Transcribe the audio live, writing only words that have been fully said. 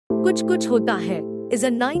Kuch Kuch Hota Hai is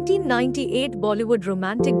a 1998 Bollywood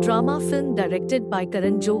romantic drama film directed by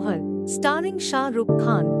Karan Johar, starring Shah Rukh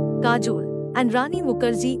Khan, Kajol, and Rani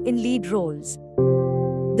Mukerji in lead roles.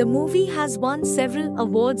 The movie has won several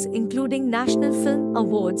awards including National Film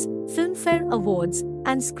Awards, Filmfare Awards,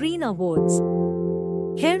 and Screen Awards.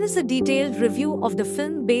 Here is a detailed review of the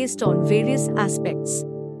film based on various aspects.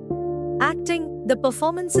 Acting. The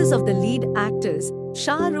performances of the lead actors,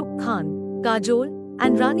 Shah Rukh Khan, Kajol,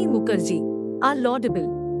 and Rani Mukerji, are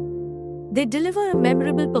laudable. They deliver a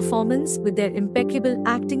memorable performance with their impeccable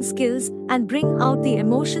acting skills and bring out the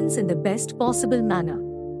emotions in the best possible manner.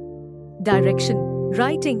 Direction,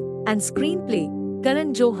 writing, and screenplay.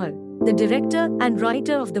 Karan Johar, the director and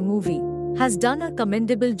writer of the movie, has done a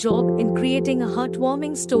commendable job in creating a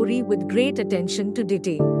heartwarming story with great attention to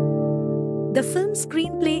detail. The film's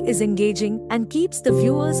screenplay is engaging and keeps the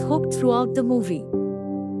viewers hooked throughout the movie.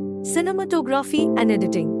 Cinematography and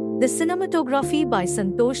editing. The cinematography by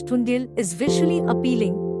Santosh Thundil is visually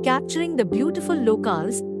appealing, capturing the beautiful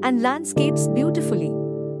locales and landscapes beautifully.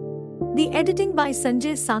 The editing by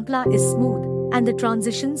Sanjay Sankla is smooth, and the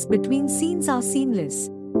transitions between scenes are seamless.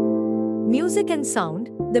 Music and sound.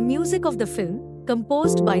 The music of the film,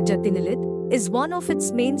 composed by Jatinilit, is one of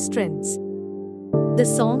its main strengths. The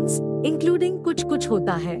songs, including Kuch Kuch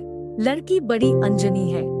Hota Hai, Ladki Badi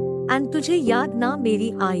Anjani Hai, and Tujhe Yaad Na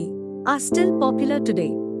Meri Aayi, are still popular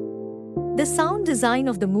today. The sound design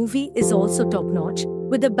of the movie is also top-notch,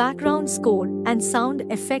 with the background score and sound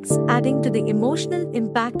effects adding to the emotional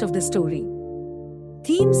impact of the story.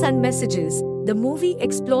 Themes and messages. The movie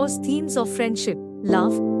explores themes of friendship,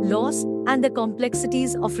 love, loss, and the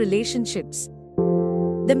complexities of relationships.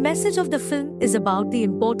 The message of the film is about the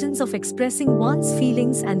importance of expressing one's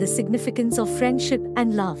feelings and the significance of friendship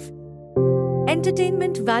and love.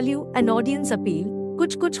 Entertainment value and audience appeal.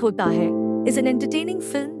 Kuch Kuch Hota Hai is an entertaining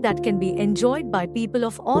film that can be enjoyed by people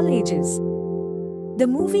of all ages. The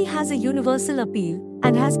movie has a universal appeal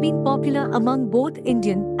and has been popular among both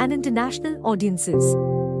Indian and international audiences.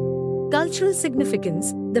 Cultural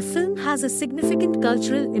significance. The film has a significant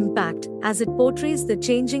cultural impact as it portrays the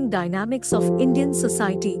changing dynamics of Indian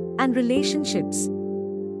society and relationships.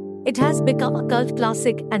 It has become a cult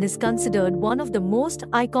classic and is considered one of the most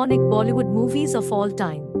iconic Bollywood movies of all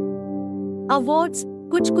time. Awards.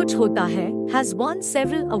 Kuch Kuch Hota Hai has won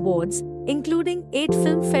several awards, including 8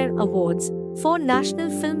 Filmfare Awards, 4 National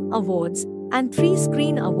Film Awards, and 3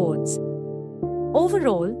 Screen Awards.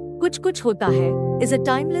 Overall, Kuch Kuch Hota Hai is a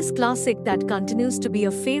timeless classic that continues to be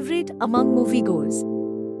a favorite among moviegoers.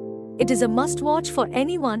 It is a must-watch for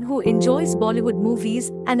anyone who enjoys Bollywood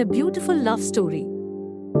movies and a beautiful love story.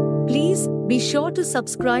 Please be sure to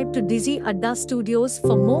subscribe to Digi Adda Studios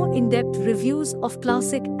for more in-depth reviews of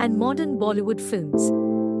classic and modern Bollywood films.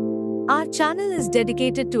 Our channel is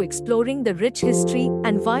dedicated to exploring the rich history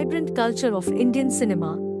and vibrant culture of Indian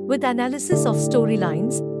cinema, with analysis of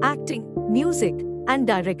storylines, acting, music, and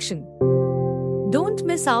direction. Don't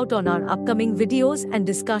miss out on our upcoming videos and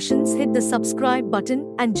discussions. Hit the subscribe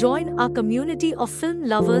button and join our community of film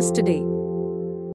lovers today.